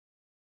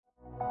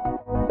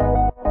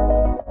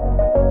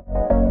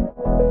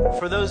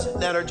For those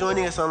that are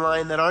joining us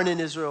online that aren't in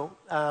Israel,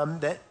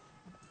 that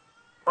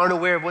aren't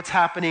aware of what's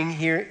happening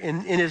here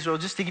in Israel,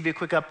 just to give you a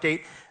quick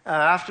update,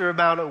 after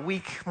about a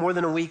week, more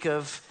than a week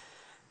of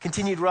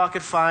continued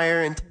rocket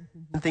fire and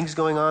things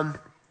going on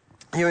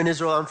here in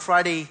Israel, on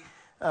Friday,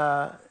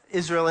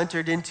 Israel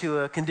entered into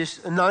a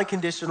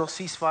non-conditional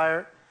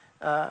ceasefire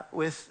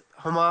with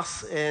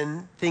Hamas,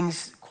 and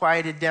things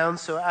quieted down.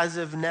 So as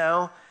of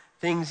now,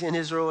 things in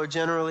Israel are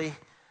generally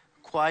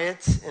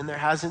quiet, and there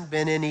hasn't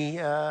been any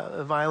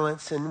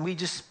violence. And we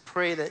just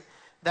pray that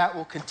that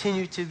will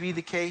continue to be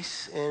the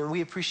case. And we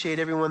appreciate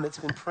everyone that's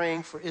been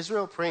praying for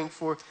Israel, praying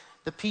for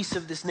the peace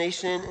of this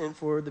nation and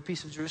for the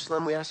peace of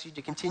Jerusalem. We ask you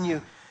to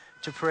continue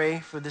to pray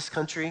for this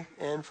country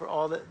and for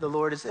all that the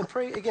Lord is. And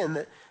pray again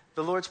that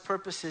the Lord's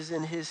purposes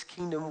in his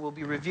kingdom will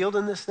be revealed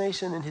in this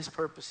nation and his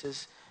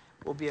purposes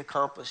will be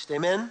accomplished.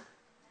 Amen?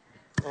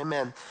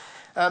 Amen.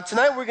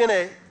 Tonight we're going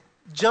to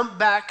jump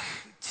back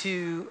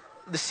to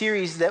the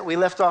series that we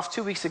left off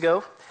 2 weeks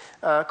ago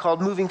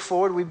called Moving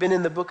Forward. We've been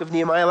in the book of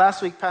Nehemiah.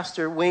 Last week,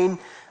 Pastor Wayne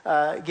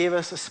gave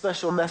us a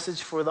special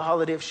message for the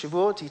holiday of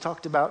Shavuot. He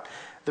talked about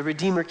the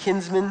Redeemer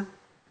kinsman.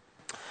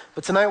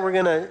 But tonight we're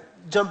going to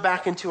jump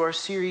back into our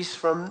series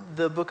from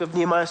the book of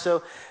Nehemiah.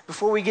 So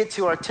before we get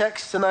to our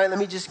text tonight, let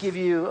me just give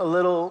you a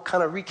little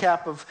kind of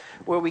recap of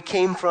where we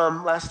came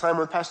from last time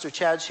when Pastor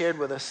Chad shared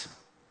with us.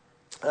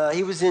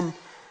 He was in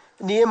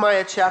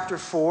Nehemiah chapter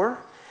 4.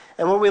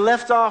 And where we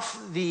left off,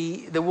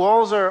 the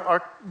walls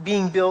are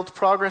being built,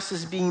 progress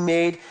is being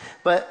made,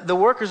 but the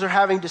workers are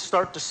having to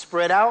start to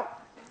spread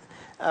out.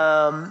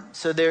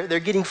 So they're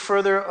getting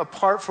further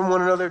apart from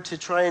one another to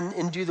try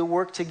and do the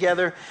work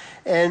together.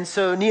 And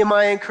so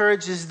Nehemiah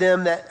encourages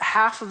them that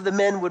half of the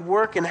men would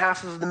work and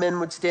half of the men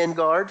would stand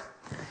guard.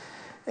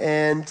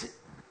 And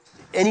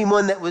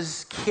anyone that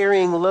was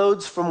carrying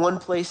loads from one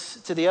place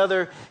to the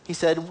other, he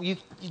said,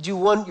 you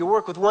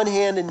work with one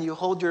hand and you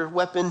hold your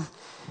weapon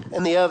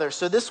and the other.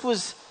 So this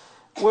was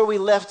where we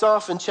left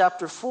off in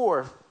chapter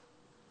 4,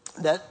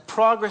 that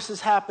progress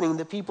is happening,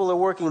 the people are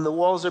working, the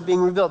walls are being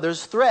rebuilt.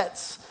 There's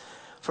threats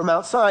from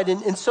outside.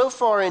 And so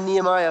far in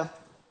Nehemiah,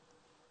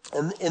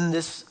 in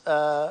this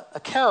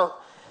account,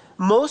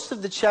 most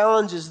of the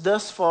challenges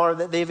thus far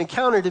that they've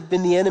encountered have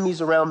been the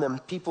enemies around them,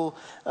 people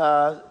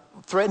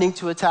threatening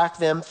to attack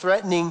them,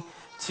 threatening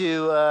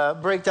to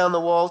break down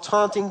the wall,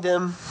 taunting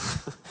them,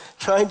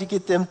 trying to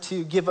get them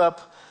to give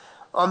up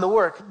on the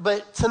work.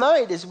 But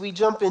tonight, as we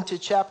jump into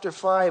chapter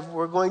 5,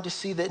 we're going to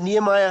see that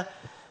Nehemiah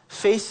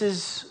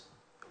faces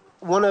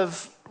one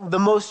of the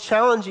most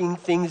challenging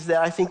things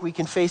that I think we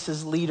can face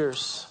as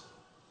leaders.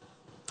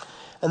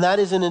 And that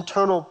is an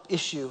internal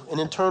issue, an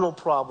internal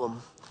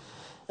problem.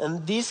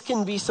 And these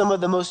can be some of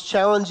the most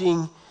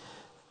challenging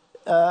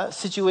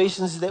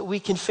situations that we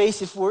can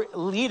face if we're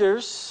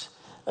leaders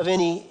of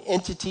any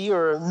entity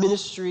or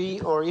ministry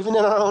or even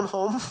in our own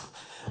home.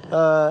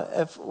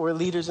 If we're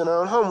leaders in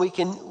our own home,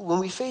 when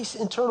we face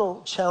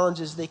internal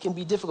challenges, they can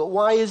be difficult.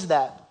 Why is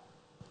that?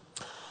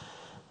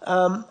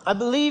 I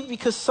believe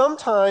because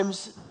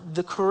sometimes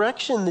the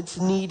correction that's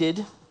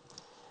needed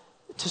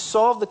to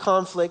solve the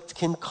conflict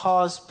can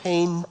cause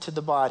pain to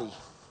the body.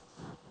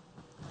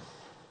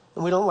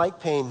 And we don't like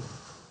pain.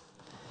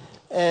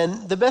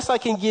 And the best I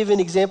can give an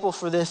example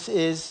for this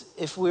is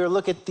if we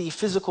look at the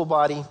physical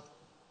body.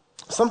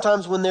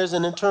 Sometimes when there's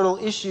an internal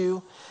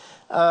issue,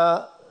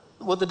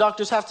 what the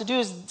doctors have to do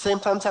is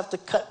sometimes have to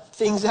cut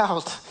things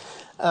out.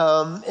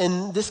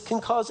 And this can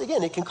cause,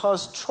 again, it can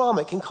cause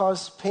trauma. It can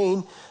cause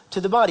pain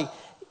to the body.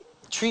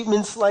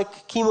 Treatments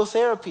like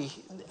chemotherapy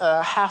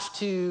have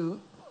to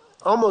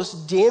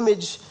almost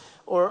damage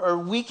or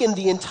weaken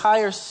the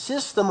entire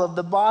system of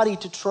the body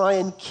to try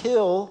and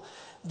kill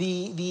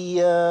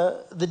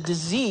the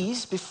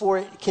disease before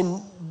it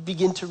can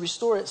begin to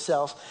restore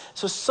itself.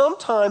 So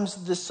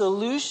sometimes the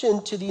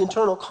solution to the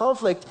internal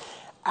conflict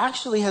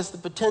actually has the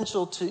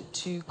potential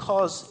to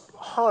cause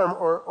harm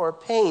or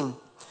pain.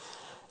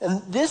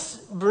 And this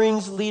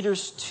brings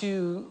leaders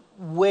to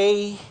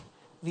weigh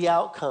the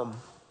outcome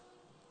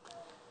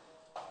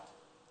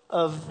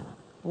of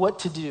what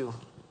to do.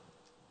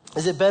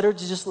 Is it better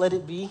to just let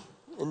it be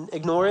and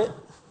ignore it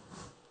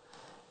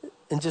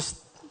and just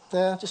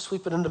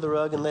sweep it under the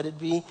rug and let it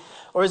be?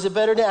 Or is it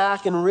better to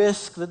act and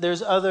risk that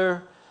there's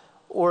other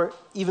or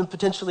even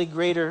potentially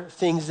greater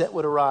things that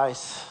would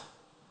arise?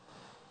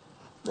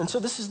 And so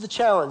this is the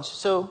challenge.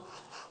 So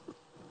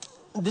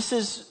this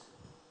is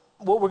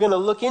what we're going to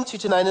look into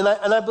tonight. And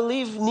I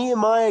believe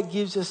Nehemiah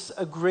gives us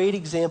a great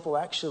example,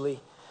 actually,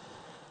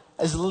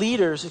 as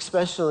leaders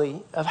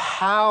especially, of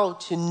how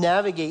to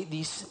navigate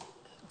these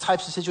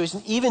types of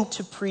situations, even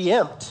to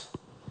preempt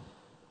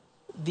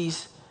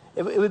these.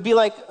 It would be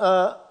like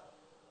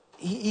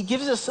he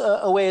gives us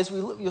a way,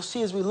 you'll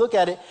see as we look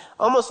at it,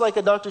 almost like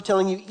a doctor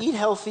telling you, eat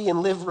healthy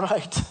and live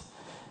right.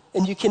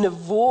 And you can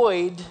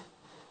avoid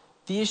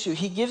the issue.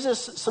 He gives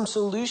us some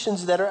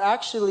solutions that are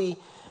actually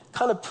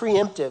kind of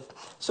preemptive.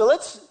 So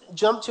let's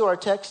jump to our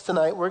text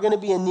tonight. We're going to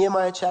be in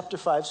Nehemiah chapter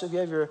 5. So if you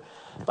have your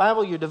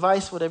Bible, your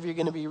device, whatever you're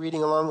going to be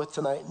reading along with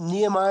tonight.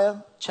 Nehemiah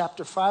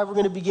chapter 5, we're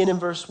going to begin in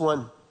verse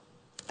 1.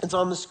 It's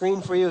on the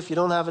screen for you. If you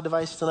don't have a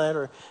device tonight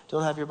or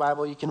don't have your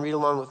Bible, you can read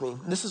along with me.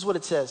 And this is what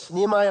it says.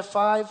 Nehemiah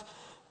 5,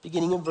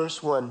 beginning in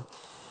verse 1.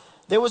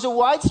 There was a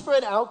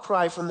widespread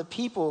outcry from the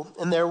people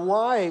and their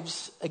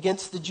wives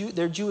against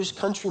their Jewish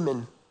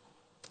countrymen.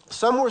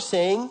 Some were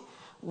saying,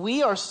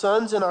 "We, our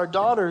sons and our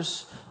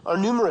daughters, are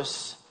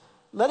numerous.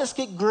 Let us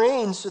get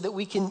grain so that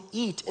we can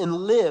eat and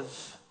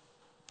live."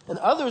 And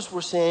others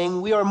were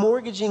saying, "We are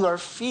mortgaging our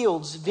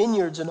fields,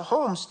 vineyards, and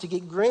homes to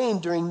get grain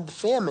during the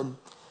famine."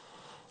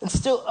 And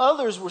still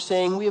others were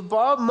saying, "We have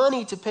borrowed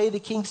money to pay the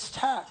king's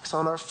tax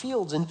on our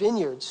fields and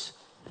vineyards.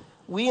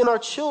 We and our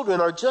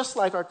children are just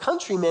like our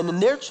countrymen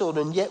and their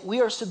children, yet we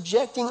are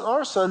subjecting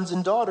our sons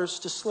and daughters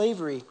to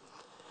slavery.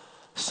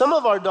 Some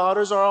of our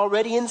daughters are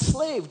already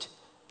enslaved,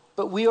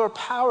 but we are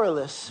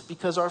powerless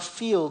because our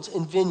fields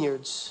and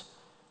vineyards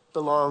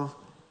belong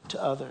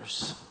to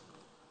others."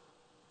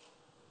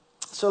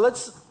 So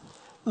let's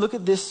look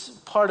at this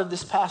part of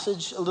this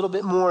passage a little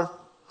bit more.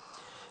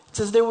 It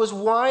says there was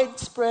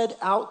widespread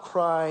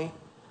outcry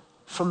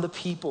from the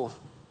people.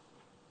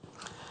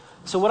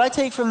 So what I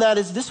take from that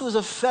is this was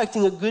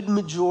affecting a good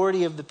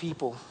majority of the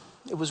people.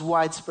 It was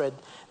widespread.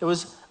 There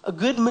was a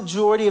good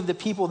majority of the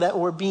people that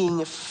were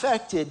being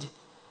affected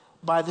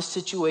by the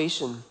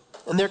situation.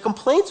 And their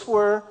complaints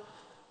were,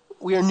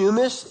 "We are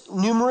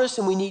numerous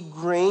and we need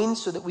grain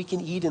so that we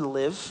can eat and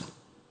live.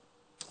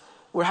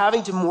 We're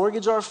having to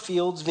mortgage our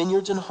fields,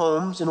 vineyards, and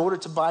homes in order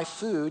to buy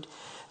food.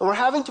 And we're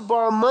having to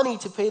borrow money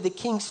to pay the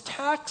king's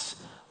tax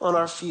on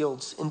our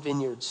fields and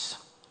vineyards."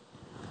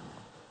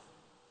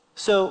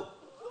 So,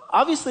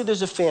 obviously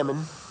there's a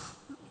famine.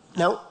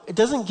 Now, it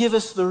doesn't give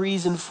us the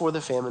reason for the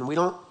famine. We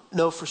don't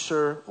know for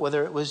sure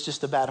whether it was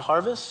just a bad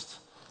harvest.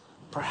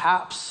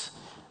 Perhaps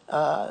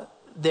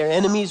their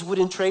enemies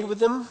wouldn't trade with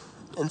them.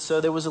 And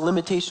so there was a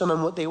limitation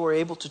on what they were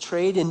able to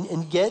trade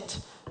and get.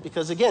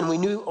 Because again, we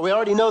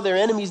already know their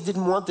enemies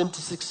didn't want them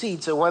to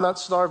succeed. So why not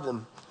starve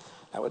them?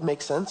 That would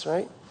make sense,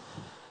 right?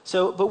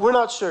 So, but we're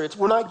not sure.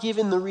 We're not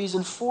given the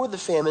reason for the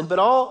famine. But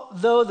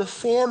although the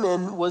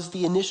famine was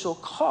the initial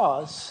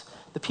cause,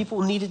 the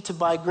people needed to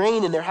buy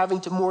grain and they're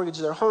having to mortgage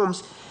their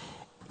homes.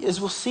 As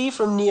we'll see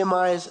from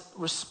Nehemiah's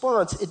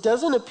response, it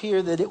doesn't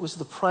appear that it was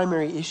the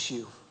primary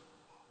issue.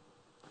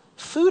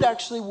 Food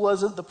actually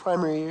wasn't the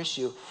primary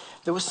issue.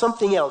 There was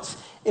something else.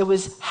 It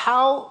was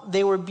how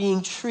they were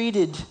being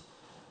treated,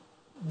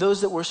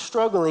 those that were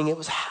struggling. It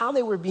was how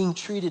they were being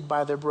treated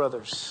by their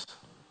brothers.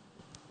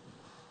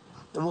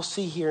 And we'll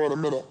see here in a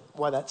minute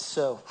why that's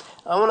so.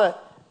 I want to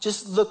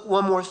just look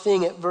one more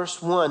thing at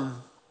verse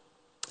 1.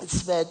 It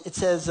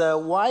says,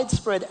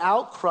 widespread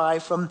outcry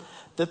from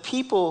the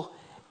people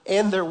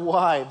and their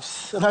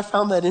wives. And I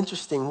found that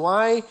interesting.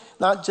 Why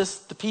not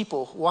just the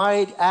people?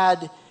 Why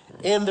add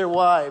and their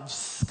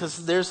wives?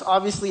 Because there's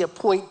obviously a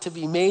point to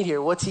be made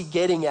here. What's he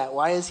getting at?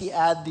 Why does he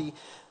add the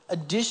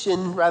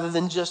addition rather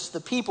than just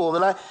the people?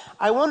 And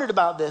I wondered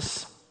about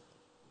this.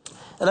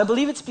 And I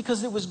believe it's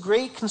because there was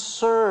great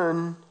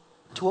concern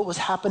to what was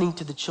happening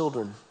to the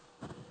children.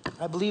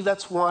 I believe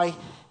that's why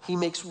he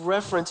makes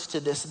reference to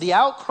this. The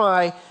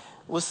outcry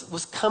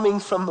was coming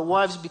from the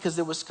wives because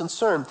there was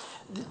concern.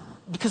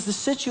 Because the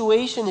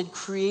situation had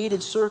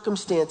created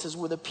circumstances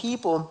where the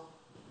people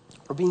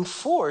were being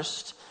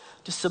forced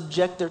to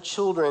subject their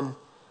children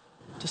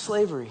to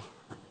slavery.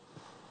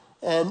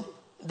 And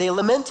they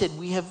lamented,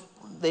 we've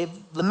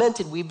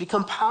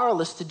become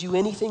powerless to do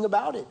anything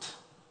about it.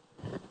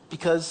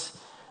 Because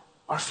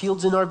our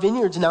fields and our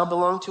vineyards now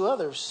belong to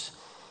others.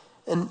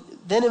 And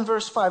then in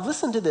verse 5,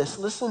 listen to this.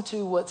 Listen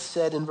to what's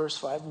said in verse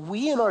 5.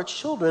 "We and our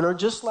children are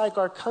just like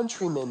our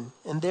countrymen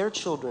and their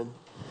children.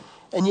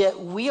 And yet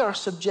we are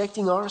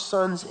subjecting our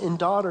sons and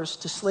daughters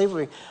to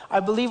slavery." I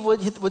believe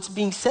what's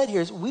being said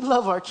here is we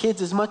love our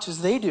kids as much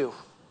as they do.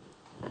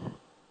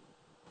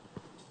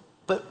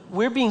 But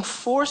we're being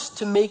forced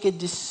to make a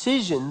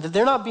decision that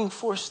they're not being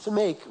forced to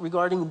make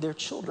regarding their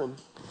children.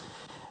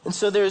 And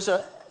so there's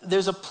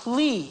a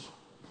plea.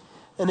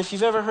 And if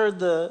you've ever heard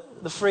the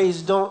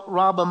phrase, "Don't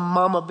rob a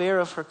mama bear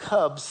of her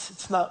cubs,"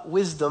 it's not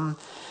wisdom.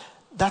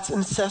 That's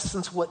in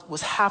essence what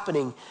was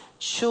happening.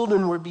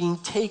 Children were being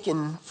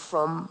taken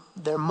from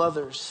their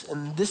mothers.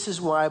 And this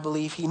is why I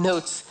believe he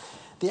notes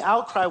the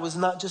outcry was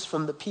not just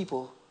from the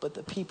people, but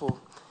the people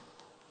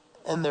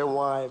and their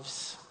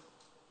wives.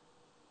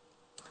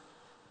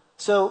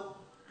 So,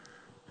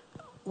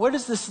 where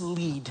does this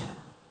lead?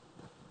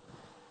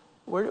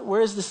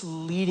 Where is this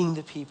leading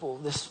the people,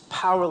 this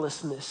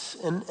powerlessness?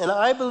 And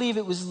I believe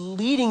it was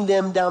leading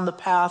them down the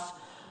path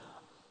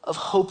of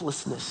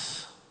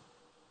hopelessness.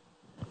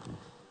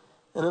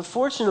 And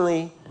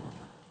unfortunately,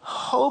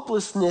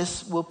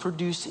 hopelessness will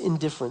produce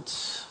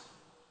indifference.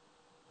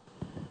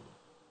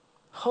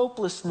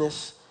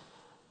 Hopelessness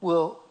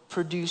will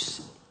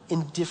produce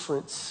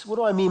indifference. What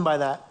do I mean by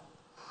that?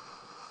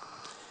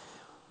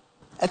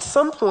 At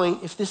some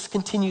point, if this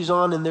continues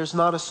on and there's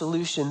not a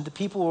solution, the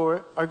people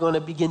are going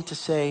to begin to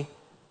say,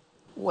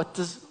 what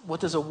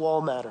does a wall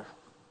matter?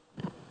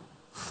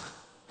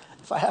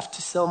 If I have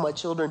to sell my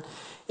children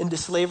into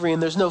slavery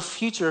and there's no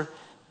future,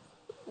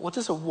 what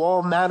does a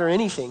wall matter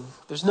anything?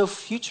 There's no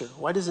future.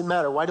 Why does it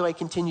matter? Why do I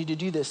continue to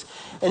do this?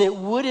 And it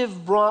would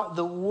have brought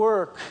the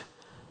work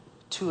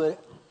to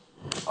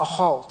a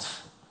halt.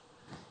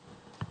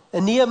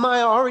 And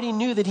Nehemiah already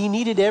knew that he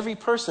needed every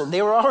person.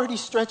 They were already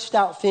stretched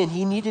out thin.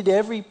 He needed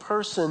every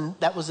person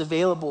that was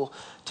available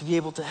to be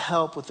able to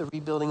help with the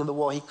rebuilding of the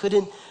wall. He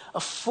couldn't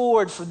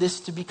afford for this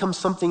to become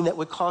something that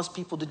would cause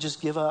people to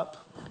just give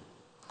up.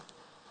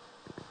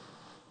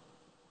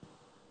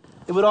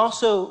 It would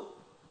also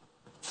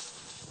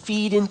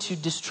feed into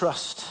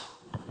distrust.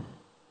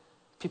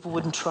 People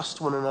wouldn't trust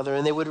one another,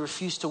 and they would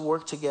refuse to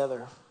work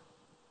together.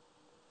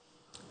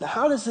 Now,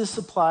 how does this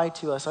apply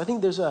to us? I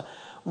think there's a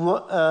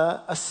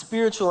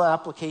spiritual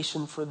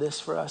application for this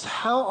for us.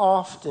 How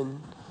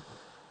often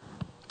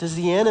does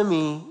the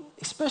enemy,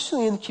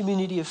 especially in the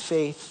community of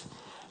faith,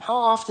 how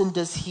often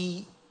does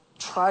he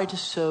try to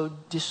sow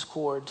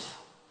discord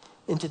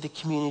into the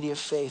community of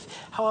faith?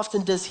 How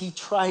often does he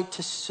try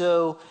to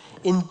sow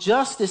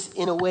injustice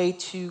in a way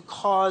to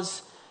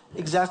cause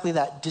exactly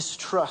that,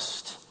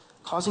 distrust,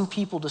 causing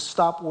people to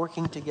stop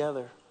working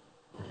together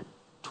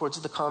towards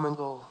the common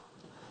goal?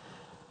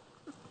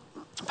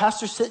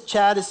 Pastor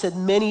Chad has said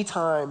many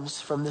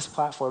times from this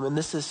platform, and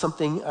this is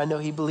something I know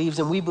he believes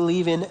and we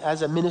believe in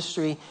as a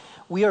ministry,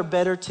 we are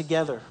better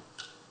together.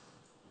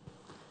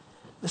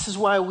 This is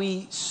why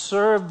we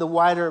serve the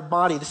wider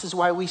body. This is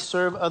why we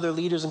serve other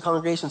leaders and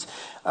congregations.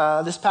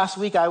 This past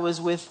week I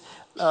was with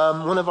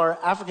one of our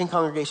African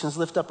congregations,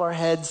 Lift Up Our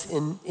Heads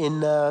in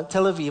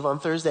Tel Aviv on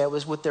Thursday. I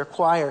was with their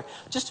choir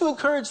just to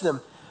encourage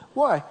them.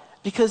 Why?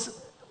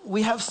 Because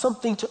we have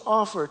something to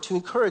offer, to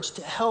encourage,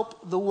 to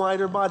help the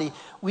wider body.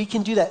 We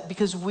can do that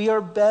because we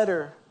are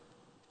better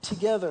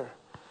together.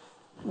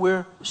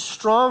 We're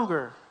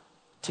stronger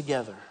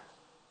together.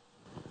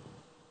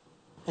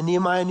 And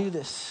Nehemiah knew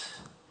this.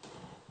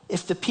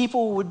 If the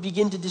people would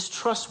begin to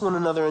distrust one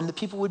another and the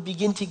people would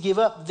begin to give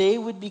up, they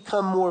would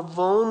become more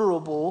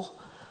vulnerable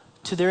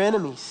to their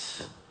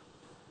enemies.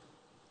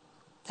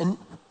 And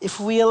if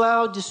we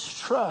allow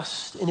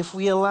distrust and if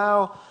we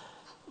allow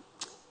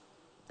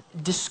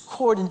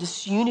discord and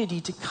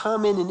disunity to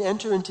come in and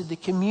enter into the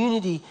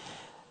community,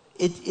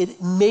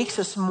 it makes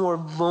us more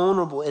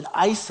vulnerable. It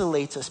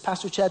isolates us.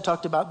 Pastor Chad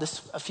talked about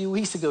this a few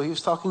weeks ago. He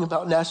was talking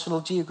about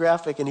National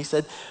Geographic, and he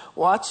said,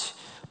 watch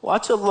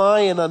a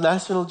lion on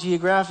National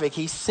Geographic.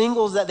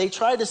 They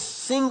try to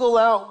single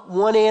out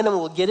one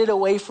animal, get it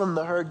away from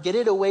the herd, get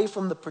it away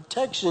from the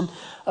protection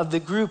of the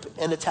group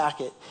and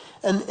attack it.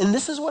 And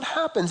this is what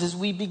happens as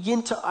we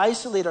begin to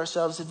isolate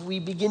ourselves, if we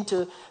begin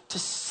to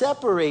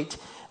separate.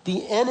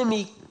 The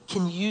enemy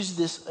can use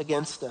this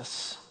against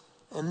us.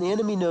 And the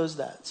enemy knows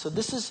that. So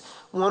this is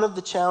one of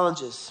the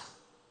challenges.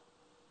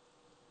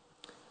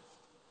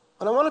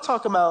 But I want to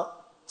talk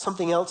about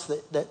something else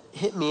that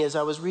hit me as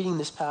I was reading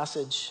this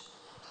passage.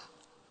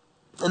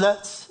 And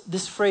that's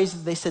this phrase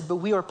that they said, but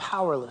we are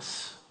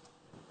powerless.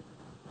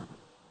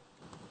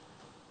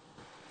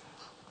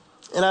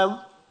 And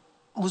I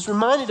was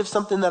reminded of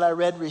something that I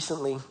read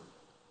recently.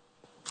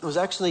 It was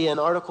actually an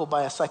article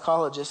by a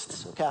psychologist.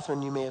 So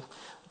Catherine, you may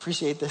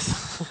appreciate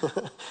this.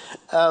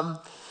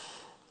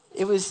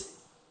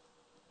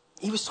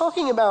 He was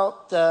talking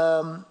about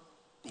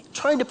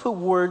trying to put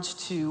words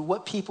to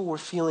what people were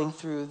feeling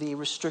through the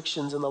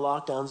restrictions and the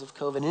lockdowns of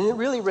COVID. And it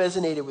really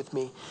resonated with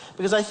me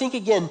because I think,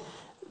 again,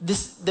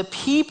 the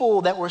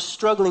people that were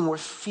struggling were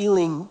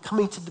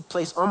coming to the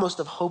place almost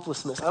of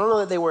hopelessness. I don't know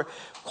that they were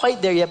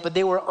quite there yet, but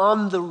they were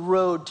on the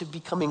road to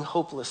becoming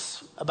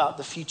hopeless about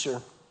the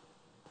future.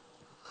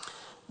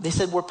 They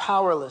said, we're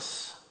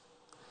powerless.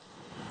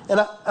 And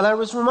I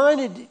was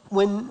reminded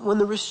when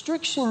the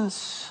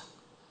restrictions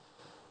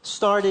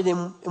started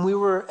and we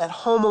were at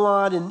home a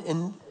lot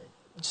and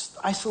just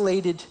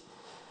isolated,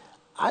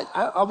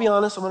 I'll be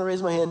honest, I'm going to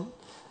raise my hand.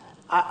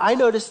 I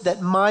noticed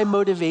that my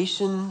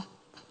motivation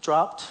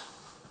dropped.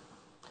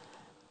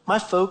 My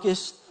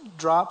focus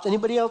dropped.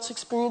 Anybody else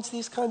experience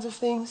these kinds of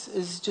things?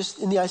 Is just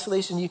in the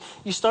isolation,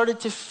 you started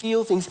to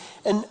feel things.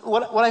 And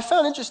what I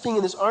found interesting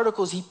in this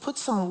article is he put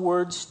some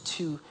words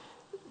to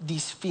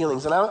these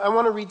feelings. And I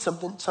want to read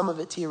some of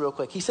it to you real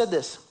quick. He said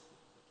this.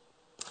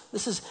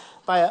 This is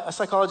by a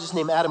psychologist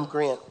named Adam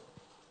Grant.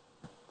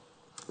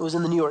 It was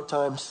in the New York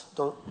Times.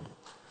 Don't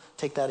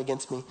take that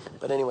against me.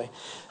 But anyway.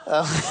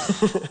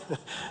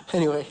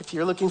 Anyway, if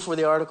you're looking for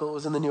the article, it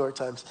was in the New York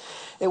Times.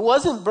 It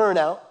wasn't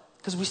burnout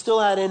because we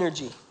still had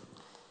energy.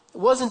 It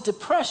wasn't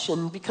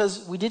depression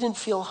because we didn't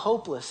feel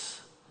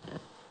hopeless.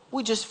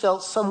 We just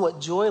felt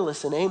somewhat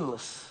joyless and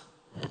aimless.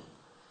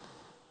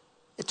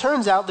 It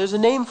turns out there's a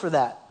name for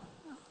that.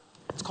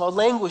 It's called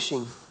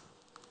languishing.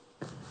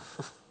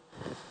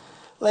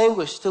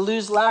 Languish, to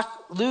lose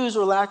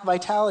or lack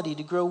vitality,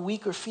 to grow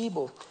weak or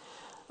feeble.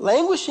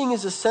 Languishing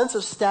is a sense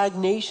of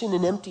stagnation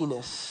and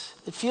emptiness.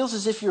 It feels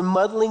as if you're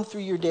muddling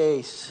through your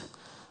days,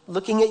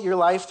 looking at your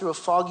life through a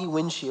foggy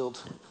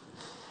windshield.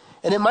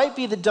 And it might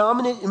be the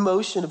dominant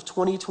emotion of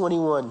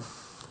 2021.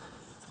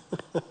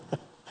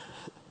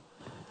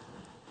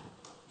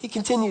 He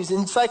continues,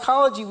 in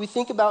psychology, we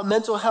think about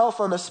mental health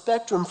on a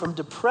spectrum from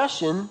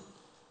depression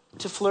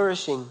to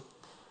flourishing.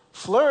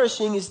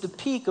 Flourishing is the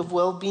peak of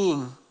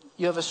well-being.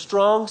 You have a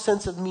strong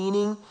sense of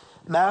meaning,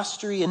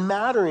 mastery, and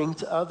mattering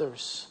to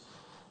others.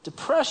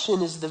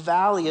 Depression is the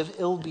valley of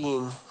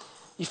ill-being.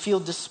 You feel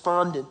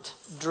despondent,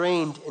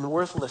 drained, and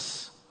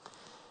worthless.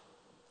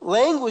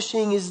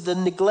 Languishing is the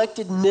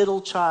neglected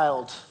middle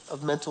child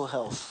of mental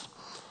health.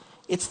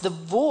 It's the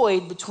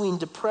void between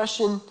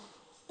depression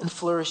and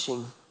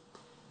flourishing.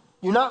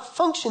 You're not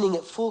functioning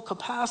at full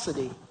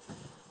capacity.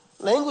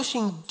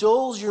 Languishing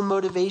dulls your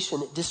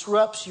motivation. It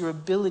disrupts your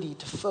ability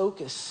to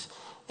focus.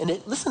 And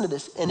listen to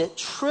this, and it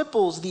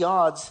triples the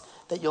odds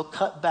that you'll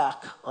cut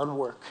back on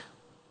work.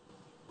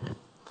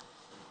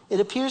 It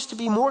appears to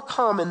be more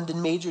common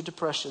than major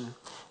depression.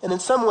 And in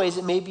some ways,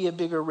 it may be a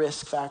bigger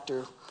risk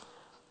factor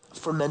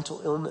for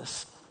mental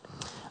illness.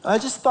 I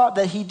just thought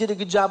that he did a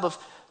good job of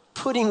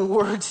putting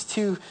words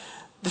to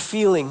the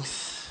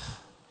feelings.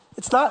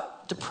 It's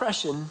not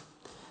depression,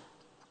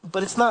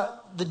 but it's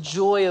not the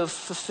joy of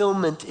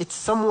fulfillment. It's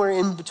somewhere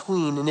in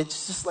between, and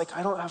it's just like,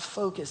 I don't have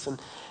focus.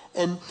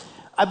 And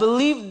I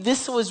believe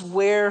this was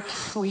where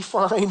we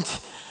find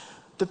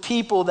the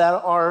people that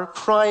are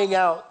crying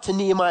out to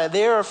Nehemiah.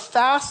 They are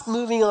fast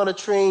moving on a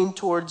train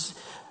towards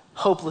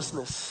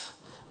hopelessness.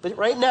 But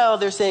right now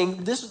they're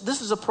saying,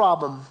 this is a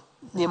problem,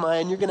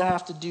 Nehemiah, and you're going to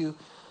have to do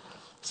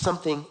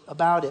something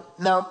about it.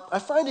 Now, I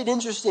find it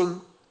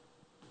interesting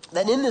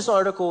that in this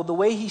article, the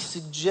way he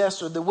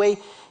suggests or the way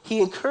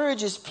he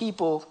encourages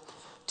people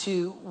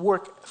to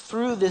work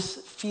through this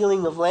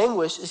feeling of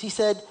languish is he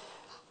said,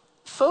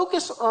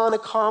 focus on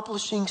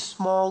accomplishing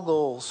small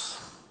goals,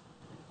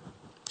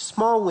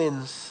 small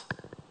wins.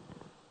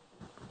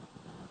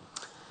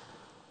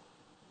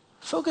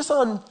 Focus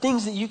on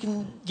things that you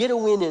can get a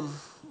win in.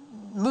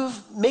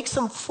 Make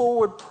some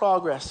forward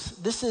progress.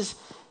 This is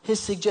his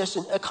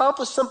suggestion.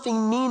 Accomplish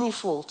something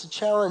meaningful to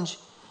challenge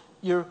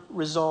your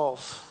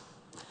resolve.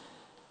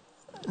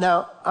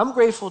 Now, I'm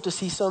grateful to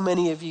see so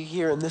many of you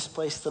here in this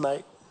place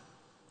tonight.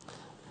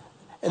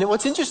 And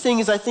what's interesting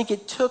is I think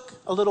it took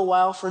a little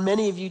while for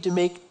many of you to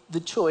make the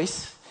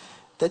choice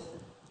that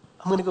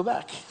I'm going to go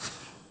back.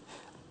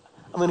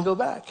 I'm going to go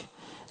back.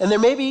 And there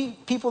may be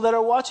people that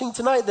are watching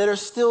tonight that are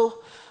still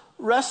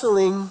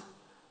wrestling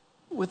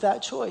with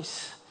that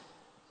choice.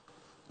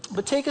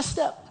 But take a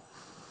step.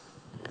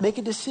 Make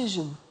a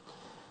decision.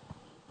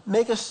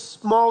 Make a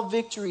small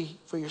victory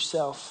for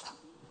yourself.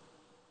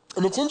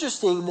 And it's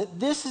interesting that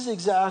this is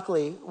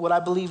exactly what I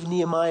believe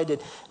Nehemiah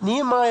did.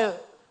 Nehemiah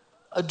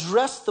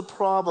addressed the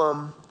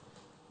problem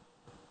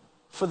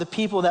for the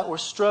people that were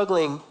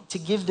struggling to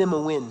give them a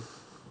win,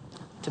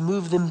 to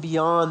move them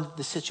beyond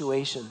the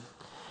situation.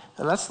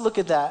 And let's look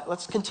at that.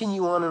 Let's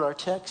continue on in our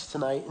text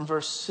tonight in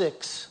verse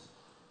 6.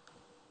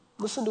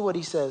 Listen to what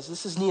he says.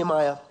 This is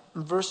Nehemiah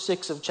in verse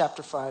 6 of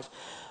chapter 5.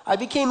 I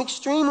became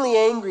extremely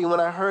angry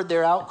when I heard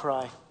their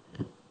outcry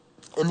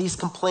and these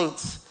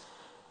complaints.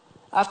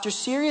 After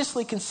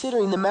seriously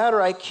considering the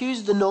matter, I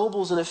accused the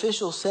nobles and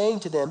officials,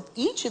 saying to them,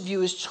 each of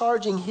you is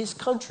charging his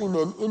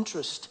countrymen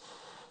interest.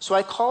 So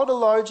I called a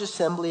large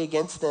assembly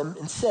against them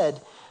and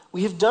said,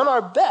 we have done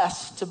our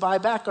best to buy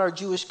back our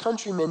Jewish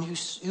countrymen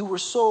who were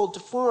sold to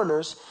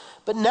foreigners,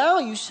 but now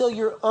you sell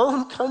your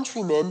own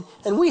countrymen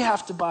and we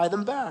have to buy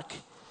them back.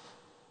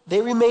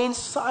 They remained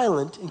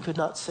silent and could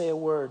not say a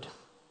word.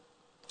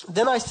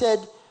 Then I said,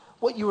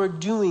 what you are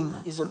doing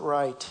isn't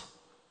right.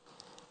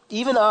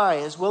 Even I,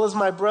 as well as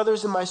my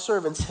brothers and my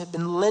servants, have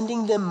been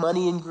lending them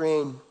money and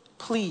grain.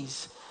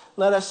 Please,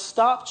 let us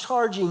stop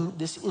charging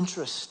this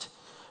interest.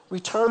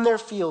 Return their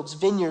fields,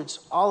 vineyards,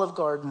 olive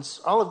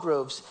gardens, olive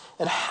groves,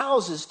 and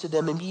houses to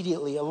them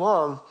immediately,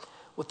 along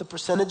with the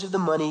percentage of the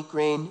money,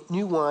 grain,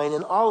 new wine,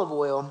 and olive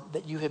oil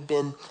that you have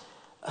been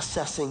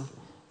assessing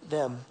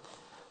them.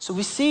 So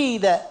we see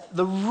that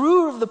the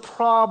root of the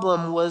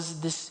problem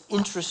was this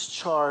interest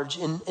charge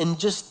and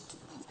just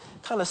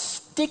kind of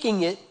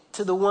sticking it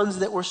to the ones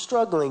that were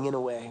struggling in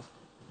a way.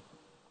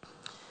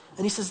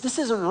 And he says, this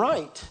isn't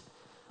right.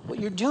 What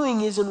you're doing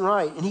isn't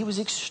right. And he was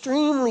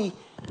extremely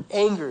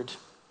angered.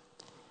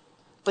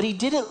 But he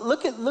didn't,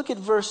 look at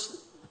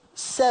verse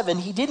 7,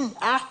 he didn't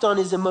act on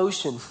his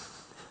emotion.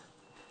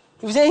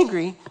 He was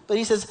angry, but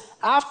he says,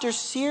 after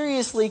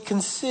seriously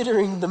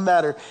considering the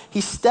matter,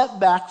 he stepped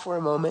back for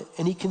a moment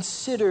and he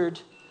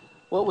considered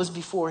what was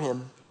before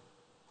him.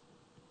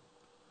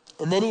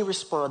 And then he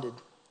responded,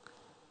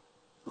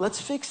 let's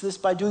fix this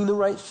by doing the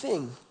right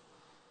thing.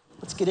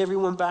 Let's get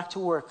everyone back to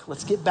work.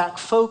 Let's get back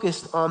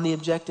focused on the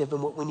objective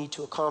and what we need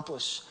to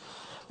accomplish.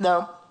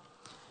 Now,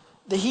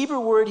 the Hebrew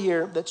word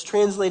here that's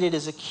translated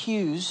as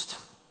accused,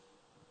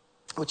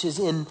 which is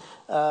in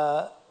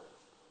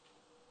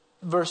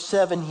verse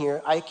 7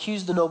 here, I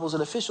accuse the nobles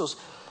and officials.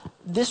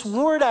 This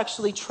word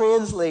actually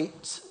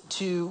translates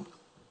to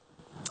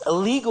a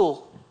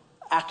legal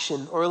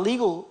action or a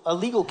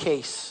legal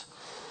case.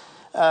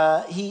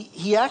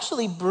 He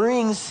actually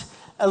brings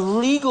a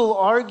legal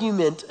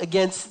argument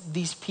against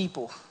these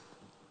people.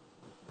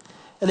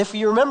 And if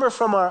you remember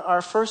from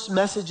our first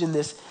message in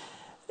this,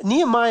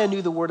 Nehemiah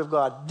knew the word of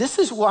God. This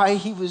is why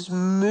he was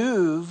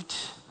moved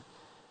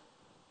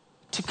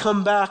to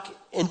come back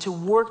and to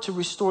work to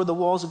restore the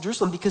walls of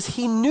Jerusalem, because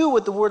he knew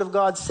what the Word of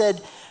God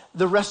said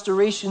the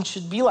restoration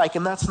should be like,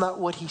 and that's not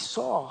what he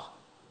saw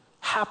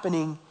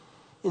happening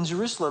in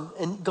Jerusalem.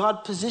 And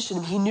God positioned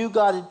him. He knew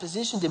God had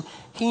positioned him.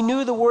 He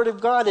knew the Word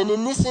of God, and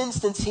in this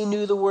instance, he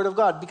knew the Word of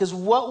God, because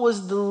what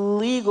was the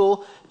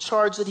legal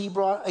charge that he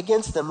brought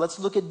against them? Let's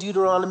look at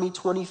Deuteronomy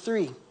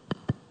 23.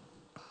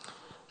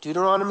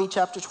 Deuteronomy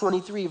chapter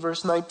 23,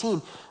 verse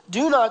 19.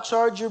 Do not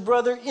charge your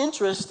brother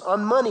interest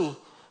on money,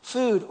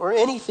 food, or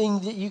anything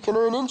that you can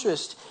earn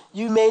interest.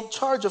 You may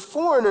charge a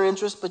foreigner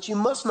interest, but you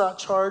must not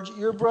charge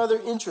your brother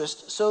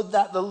interest, so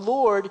that the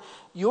Lord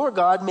your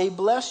God may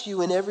bless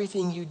you in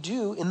everything you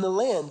do in the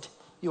land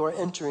you are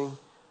entering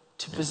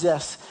to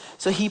possess.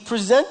 So he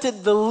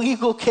presented the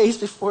legal case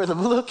before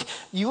them. Look,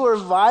 you are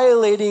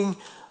violating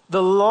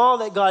the law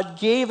that God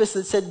gave us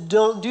that said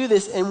don't do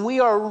this, and we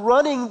are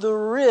running the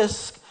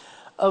risk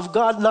of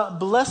God not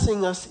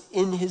blessing us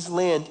in his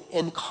land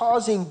and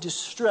causing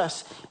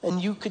distress,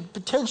 and you could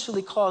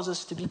potentially cause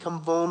us to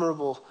become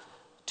vulnerable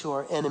to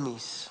our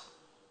enemies.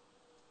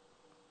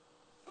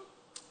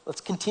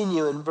 Let's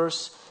continue in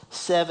verse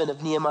 7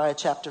 of Nehemiah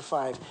chapter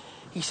 5.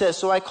 He says,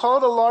 so I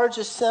called a large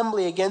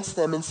assembly against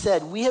them and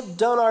said, we have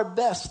done our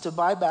best to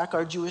buy back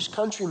our Jewish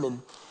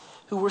countrymen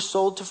who were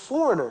sold to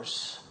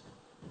foreigners.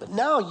 But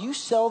now you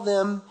sell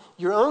them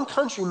your own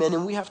countrymen,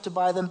 and we have to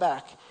buy them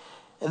back.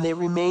 And they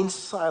remained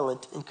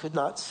silent and could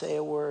not say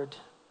a word.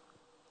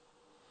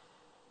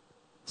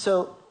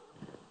 So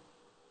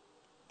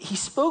he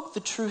spoke the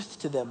truth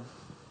to them.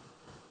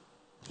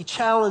 He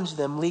challenged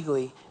them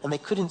legally, and they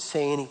couldn't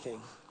say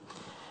anything.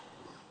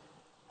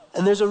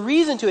 And there's a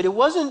reason to it. It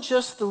wasn't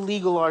just the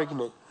legal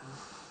argument.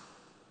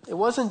 It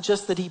wasn't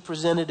just that he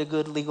presented a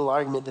good legal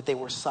argument that they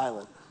were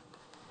silent.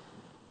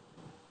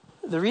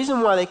 The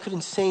reason why they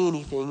couldn't say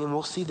anything, and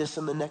we'll see this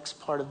in the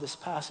next part of this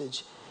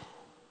passage,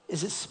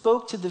 is it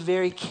spoke to the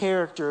very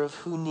character of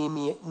who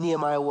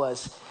Nehemiah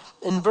was.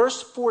 In verse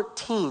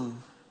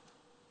 14,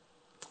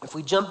 if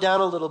we jump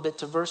down a little bit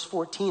to verse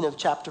 14 of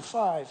chapter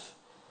 5,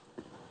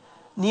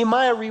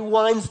 Nehemiah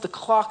rewinds the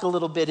clock a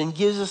little bit and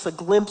gives us a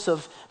glimpse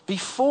of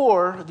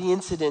before the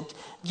incident,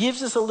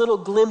 gives us a little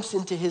glimpse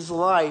into his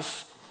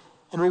life,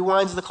 and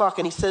rewinds the clock.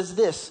 And he says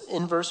this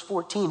in verse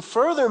 14,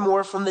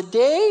 furthermore, from the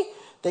day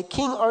that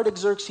King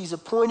Artaxerxes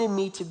appointed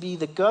me to be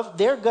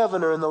their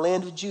governor in the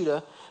land of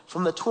Judah,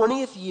 from the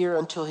 20th year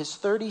until his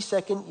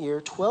 32nd year,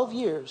 12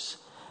 years,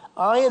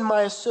 I and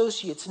my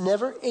associates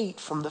never ate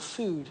from the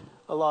food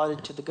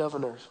allotted to the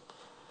governors.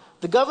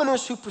 The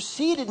governors who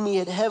preceded me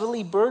had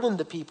heavily burdened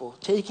the people,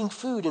 taking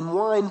food and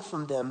wine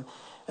from them,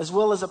 as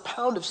well as a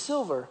pound of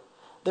silver.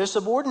 Their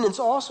subordinates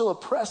also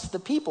oppressed the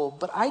people,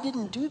 but I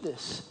didn't do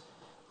this.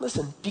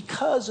 Listen,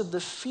 because of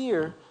the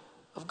fear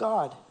of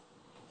God.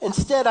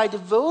 Instead, I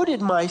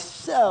devoted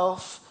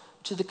myself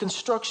to the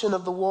construction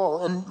of the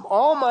wall, and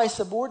all my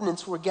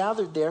subordinates were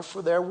gathered there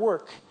for their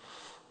work.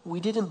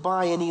 We didn't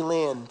buy any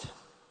land.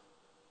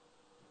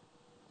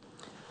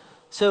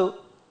 So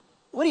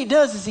what he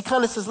does is he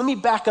kind of says, let me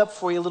back up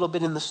for you a little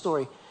bit in the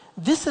story.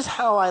 This is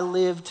how I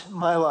lived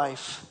my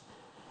life.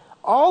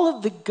 All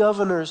of the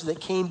governors that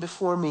came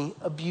before me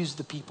abused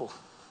the people.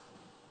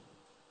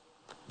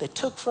 They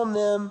took from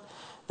them,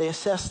 they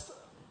assessed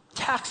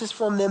taxes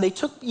from them. They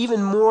took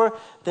even more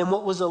than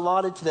what was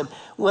allotted to them.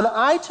 When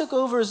I took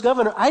over as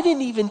governor, I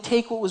didn't even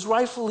take what was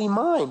rightfully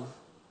mine,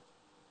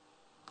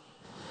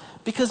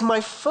 because my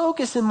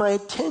focus and my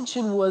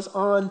attention was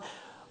on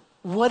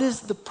what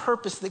is the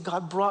purpose that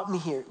God brought me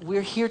here.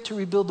 We're here to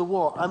rebuild the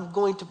wall. I'm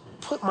going to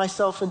put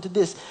myself into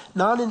this,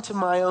 not into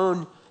my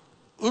own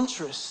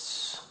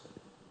interests.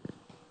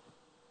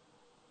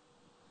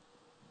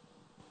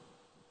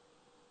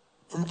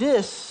 And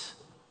this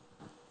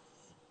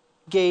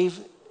gave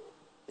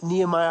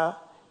Nehemiah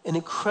an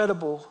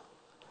incredible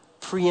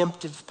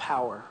preemptive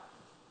power.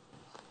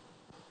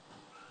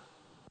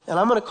 And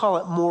I'm going to call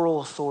it moral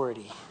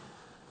authority.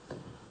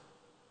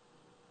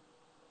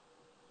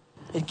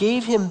 It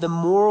gave him the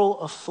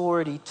moral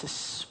authority to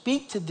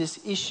speak to this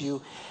issue,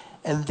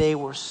 and they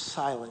were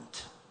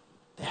silent.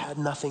 They had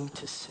nothing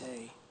to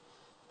say.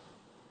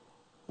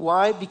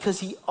 Why? Because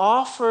he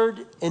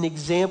offered an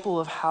example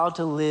of how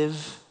to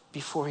live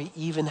before he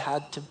even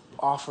had to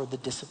offer the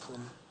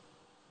discipline.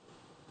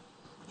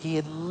 He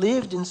had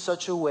lived in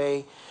such a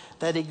way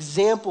that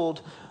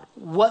exampled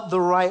what the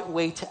right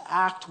way to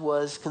act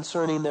was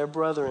concerning their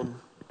brethren.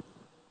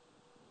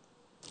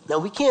 Now,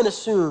 we can't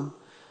assume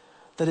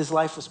that his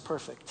life was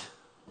perfect,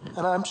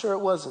 and I'm sure it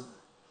wasn't.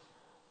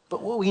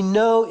 But what we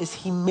know is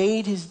he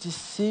made his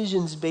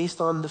decisions based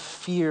on the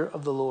fear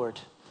of the Lord.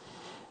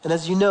 And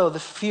as you know, the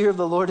fear of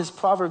the Lord, as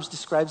Proverbs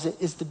describes it,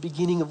 is the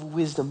beginning of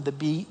wisdom, the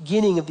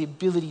beginning of the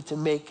ability to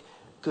make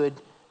good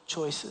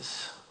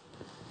choices.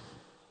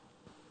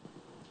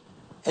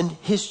 And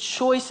his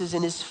choices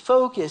and his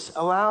focus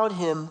allowed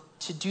him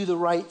to do the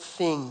right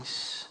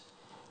things.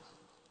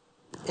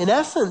 In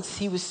essence,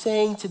 he was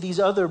saying to these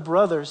other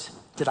brothers,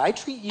 did I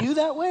treat you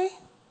that way?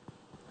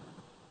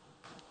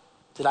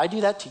 Did I do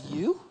that to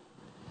you?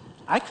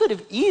 I could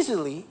have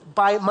easily,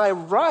 by my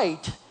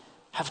right,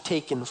 have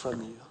taken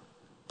from you,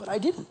 but I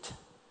didn't.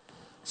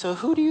 So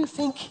who do you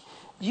think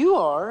you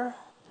are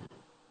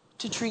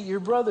to treat your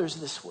brothers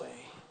this way?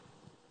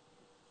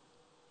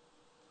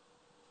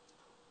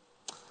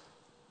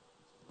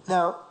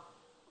 Now,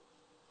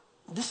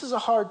 this is a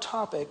hard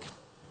topic,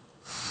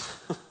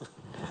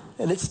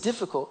 and it's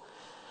difficult.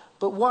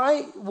 But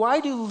why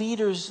do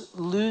leaders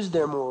lose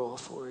their moral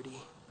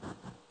authority?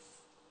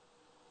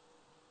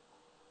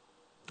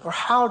 Or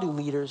how do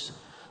leaders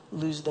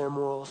lose their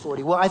moral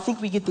authority? Well, I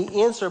think we get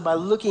the answer by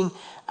looking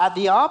at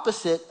the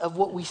opposite of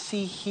what we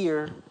see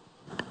here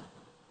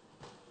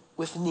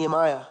with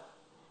Nehemiah.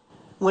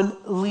 When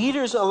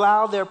leaders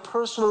allow their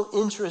personal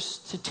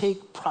interests to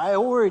take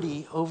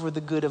priority over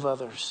the good of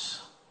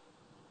others,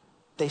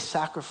 they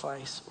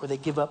sacrifice or they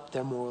give up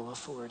their moral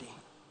authority.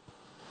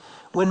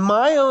 When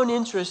my own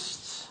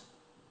interests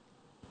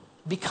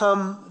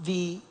become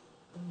the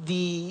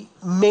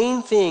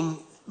main thing,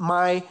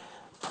 my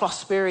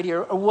prosperity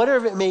or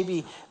whatever it may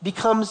be,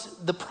 becomes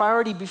the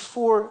priority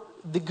before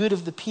the good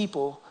of the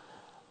people,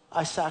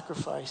 I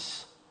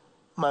sacrifice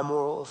my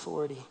moral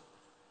authority.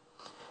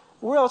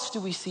 Where else do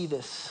we see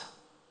this?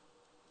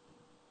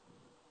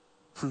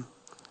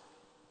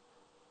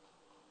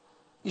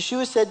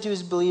 Yeshua said to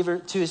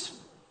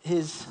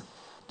his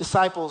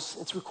disciples,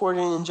 it's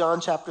recorded in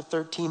John chapter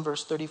 13,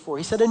 verse 34.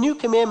 He said, "A new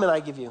commandment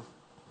I give you.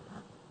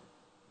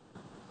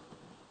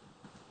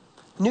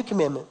 New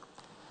commandment.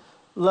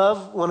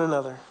 Love one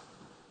another."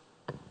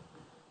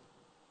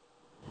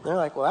 They're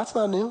like, "Well, that's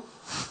not new."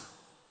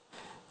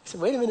 He said,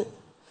 "Wait a minute.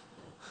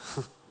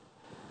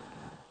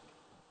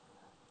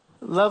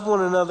 Love one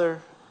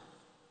another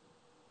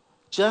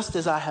just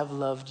as I have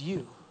loved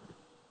you.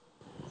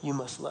 You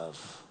must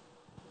love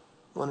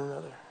one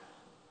another.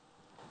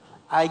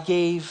 I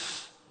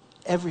gave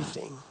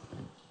everything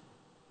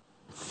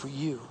for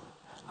you.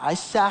 I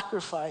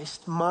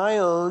sacrificed my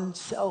own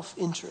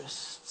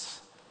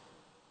self-interests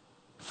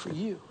for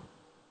you.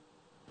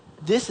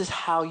 This is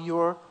how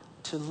you're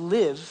to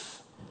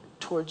live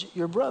towards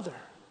your brother."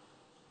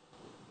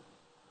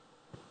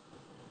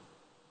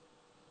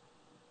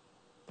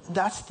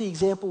 That's the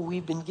example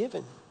we've been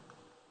given.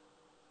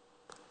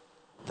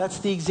 That's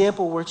the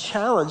example we're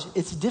challenged.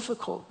 It's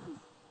difficult.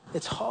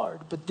 It's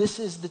hard. But this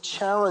is the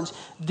challenge.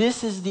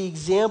 This is the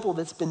example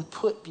that's been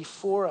put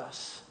before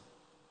us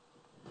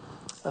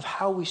of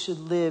how we should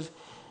live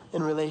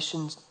in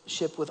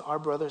relationship with our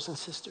brothers and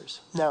sisters.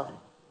 Now,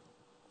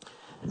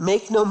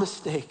 make no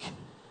mistake,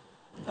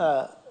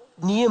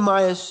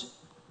 Nehemiah's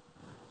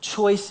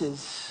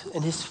choices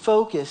and his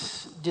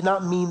focus did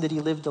not mean that he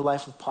lived a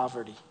life of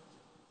poverty.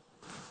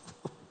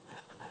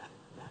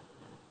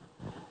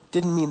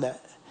 Didn't mean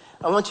that.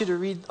 I want you to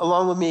read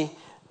along with me,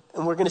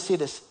 and we're going to see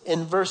this.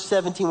 In verse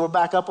 17, we'll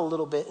back up a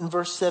little bit. In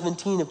verse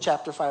 17 of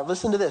chapter 5,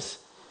 listen to this.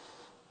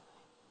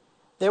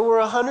 "There were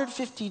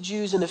 150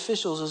 Jews and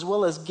officials, as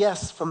well as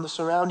guests from the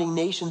surrounding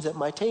nations at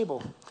my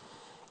table.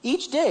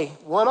 Each day,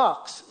 1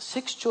 ox,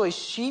 6 choice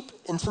sheep,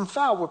 and some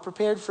fowl were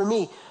prepared for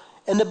me.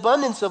 An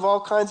abundance of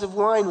all kinds of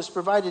wine was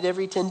provided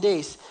every 10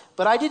 days.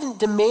 But I didn't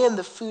demand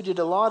the food it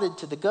allotted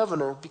to the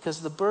governor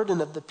because the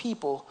burden of the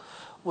people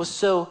was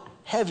so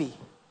heavy."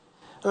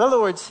 In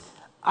other words,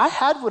 I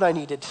had what I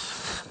needed.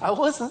 I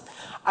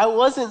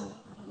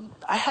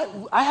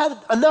had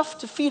enough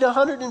to feed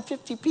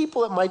 150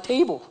 people at my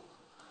table.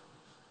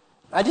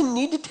 I didn't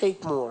need to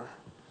take more.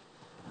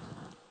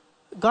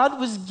 God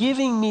was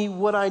giving me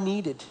what I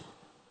needed.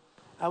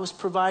 I was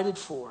provided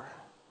for.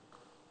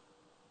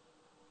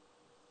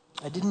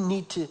 I didn't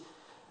need to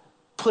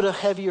put a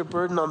heavier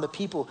burden on the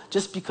people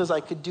just because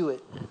I could do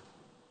it.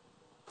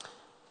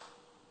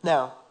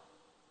 Now,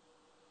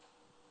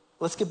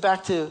 let's get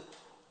back to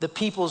the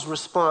people's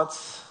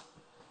response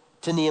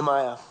to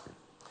Nehemiah.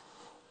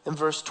 In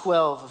verse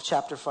 12 of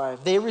chapter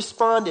 5, they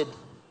responded,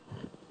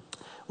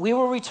 "We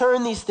will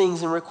return these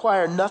things and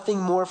require nothing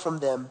more from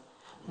them.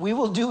 We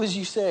will do as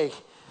you say."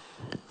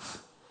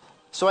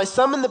 So I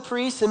summoned the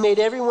priests and made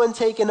everyone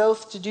take an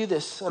oath to do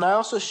this. And I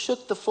also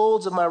shook the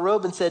folds of my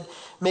robe and said,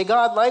 "May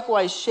God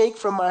likewise shake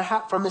from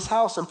his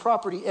house and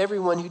property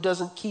everyone who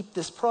doesn't keep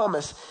this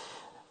promise.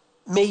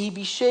 May he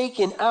be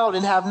shaken out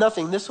and have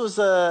nothing." This was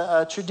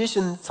a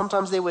tradition.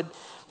 Sometimes they would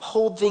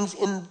hold things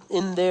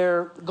in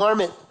their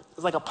garment. It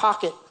was like a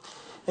pocket.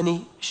 And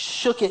he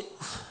shook it.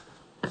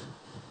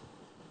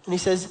 And he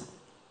says,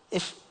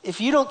 if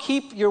you don't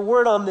keep your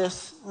word on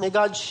this, may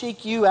God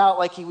shake you out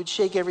like he would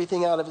shake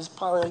everything out of his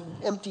pile,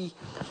 empty.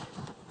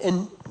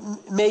 And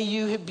may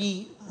you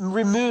be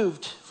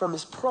removed from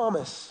his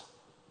promise.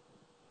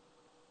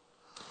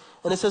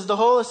 And it says the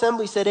whole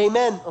assembly said,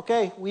 "Amen."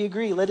 Okay, we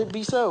agree. Let it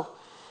be so.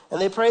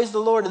 And they praised the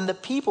Lord and the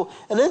people.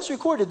 And then it's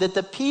recorded that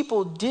the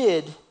people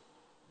did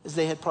as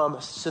they had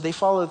promised. So they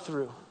followed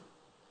through.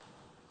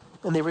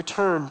 And they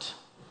returned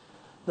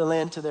the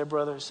land to their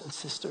brothers and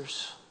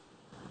sisters.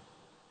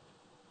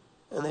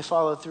 And they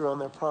followed through on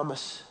their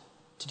promise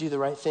to do the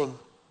right thing.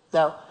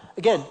 Now,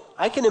 again,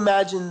 I can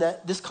imagine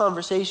that this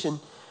conversation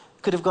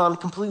could have gone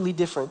completely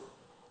different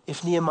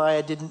if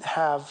Nehemiah didn't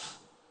have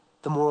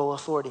the moral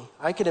authority.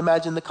 I could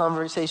imagine the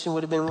conversation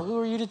would have been, well, who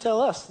are you to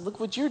tell us? Look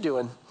what you're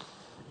doing.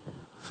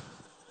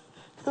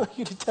 Who are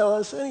you to tell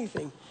us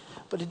anything?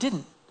 But it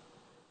didn't.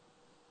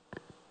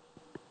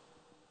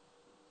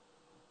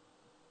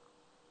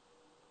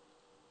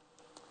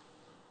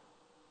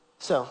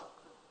 So,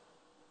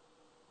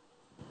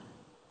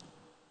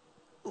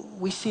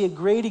 we see a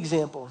great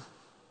example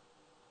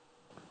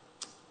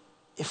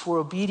if we're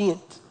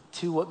obedient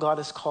to what God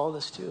has called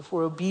us to, if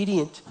we're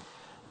obedient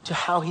to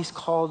how he's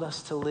called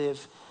us to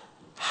live,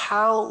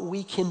 how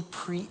we can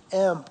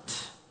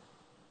preempt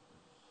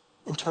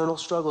internal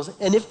struggles.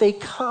 And if they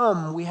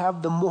come, we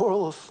have the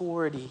moral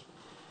authority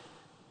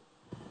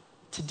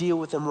to deal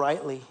with them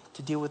rightly,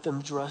 to deal with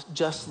them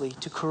justly,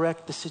 to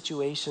correct the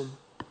situation.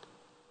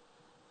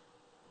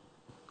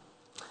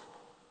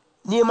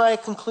 Nehemiah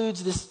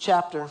concludes this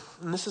chapter,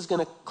 and this is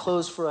going to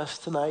close for us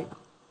tonight.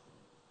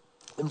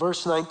 In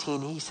verse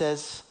 19, he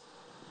says,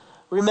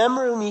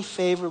 "Remember me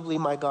favorably,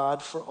 my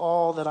God, for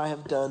all that I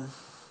have done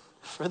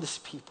for this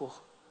people."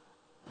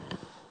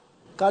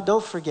 God,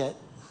 don't forget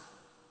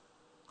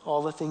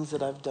all the things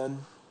that I've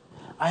done.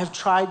 I have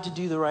tried to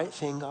do the right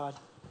thing, God.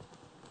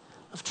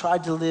 I've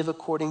tried to live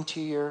according to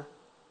your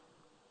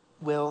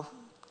will,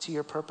 to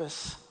your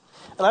purpose.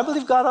 And I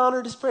believe God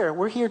honored his prayer.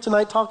 We're here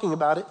tonight talking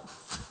about it.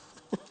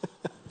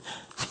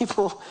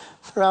 People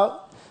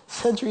throughout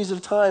centuries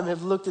of time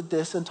have looked at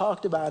this and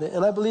talked about it.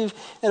 And I believe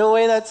in a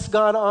way that's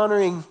God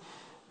honoring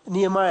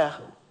Nehemiah.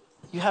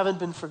 You haven't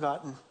been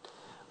forgotten.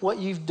 What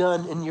you've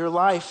done in your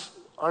life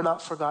are not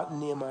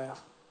forgotten, Nehemiah.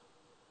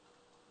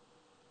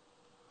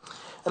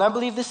 And I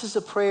believe this is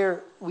a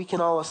prayer we can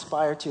all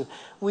aspire to.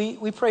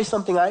 We pray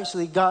something I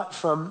actually got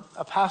from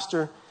a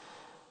pastor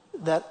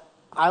that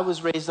I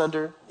was raised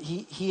under.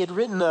 He had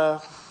written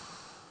a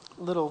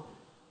little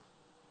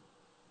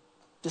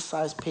this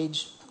size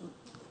page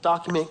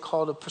document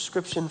called A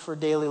Prescription for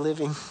Daily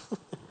Living.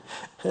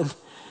 And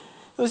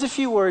it was a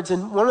few words,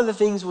 and one of the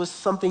things was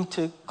something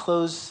to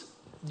close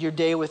your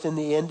day with in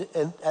the end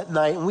and at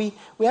night. And we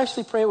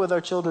actually pray it with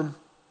our children.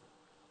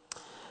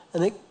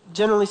 And it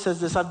generally says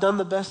this: I've done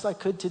the best I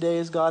could today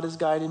as God has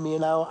guided me,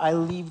 and now I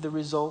leave the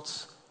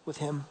results with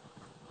him.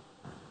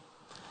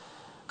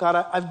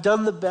 God, I've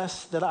done the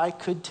best that I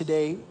could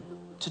today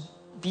to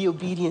be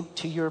obedient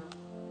to your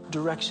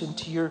direction,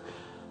 to your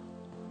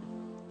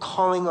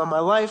calling on my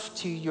life,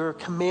 to your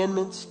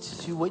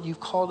commandments, to what you've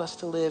called us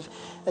to live.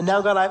 And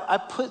now, God, I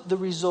put the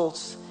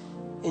results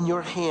in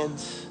your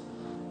hands.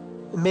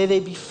 And may they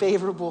be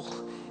favorable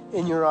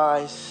in your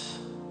eyes.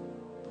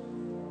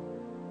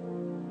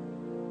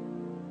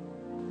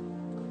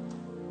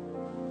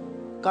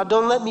 God,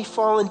 don't let me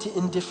fall into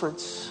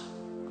indifference.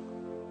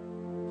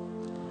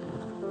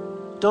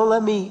 Don't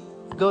let me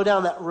go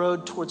down that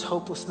road towards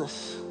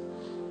hopelessness.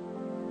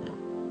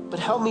 But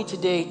help me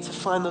today to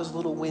find those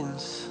little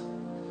wins.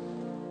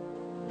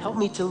 Help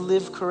me to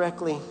live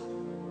correctly.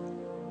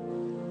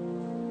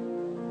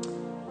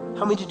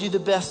 Help me to do the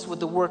best with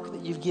the work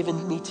that you've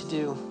given me to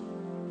do.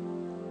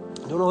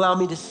 Don't allow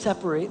me to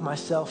separate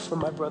myself from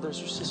my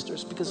brothers or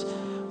sisters, because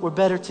we're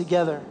better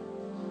together.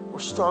 We're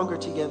stronger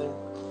together.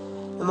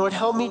 And Lord,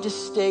 help me to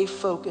stay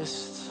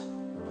focused,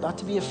 not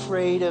to be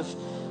afraid of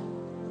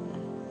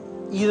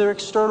either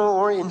external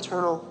or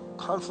internal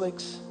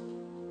conflicts.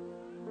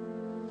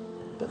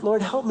 But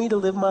Lord, help me to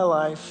live my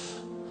life.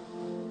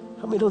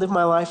 Help me to live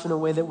my life in a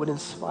way that would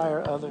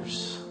inspire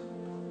others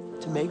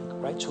to make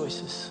right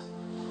choices.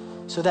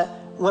 So that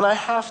when I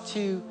have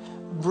to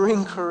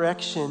bring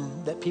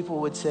correction, that people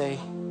would say,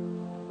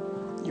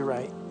 you're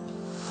right.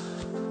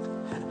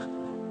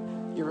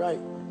 You're right.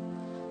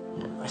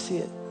 I see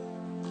it.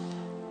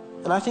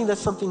 And I think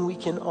that's something we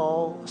can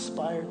all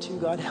aspire to.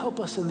 God, help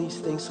us in these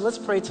things. So let's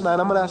pray tonight.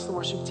 I'm going to ask the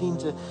worship team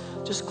to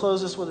just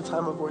close us with a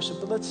time of worship.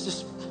 But let's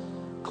just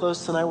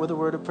close tonight with a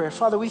word of prayer.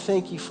 Father, we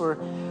thank you for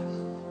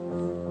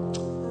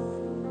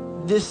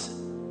this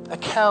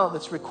account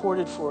that's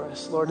recorded for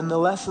us, Lord, and the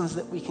lessons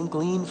that we can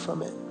glean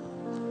from it.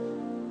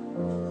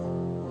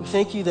 We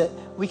thank you that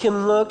we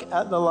can look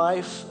at the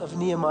life of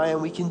Nehemiah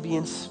and we can be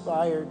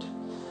inspired.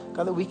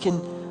 God, that we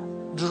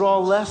can draw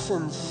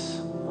lessons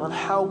on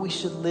how we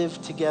should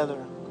live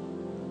together.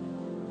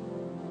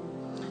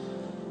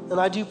 And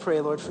I do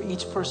pray, Lord, for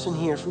each person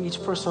here, for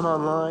each person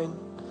online,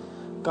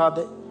 God,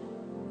 that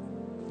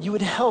you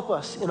would help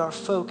us in our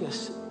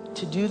focus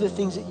to do the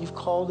things that you've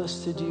called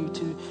us to do,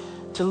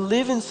 to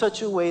live in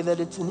such a way that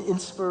it's an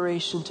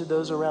inspiration to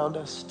those around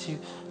us,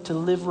 to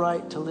live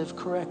right, to live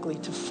correctly,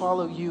 to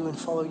follow you and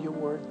follow your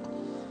word.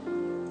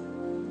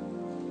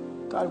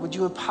 God, would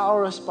you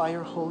empower us by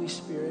your Holy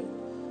Spirit?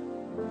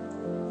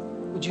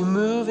 Would you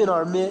move in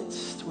our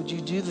midst? Would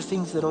you do the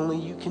things that only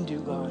you can do,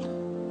 God?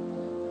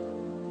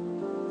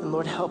 And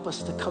Lord, help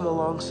us to come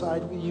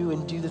alongside with you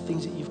and do the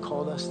things that you've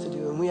called us to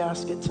do. And we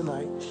ask it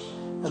tonight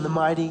in the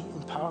mighty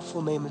and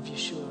powerful name of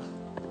Yeshua.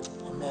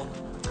 Amen.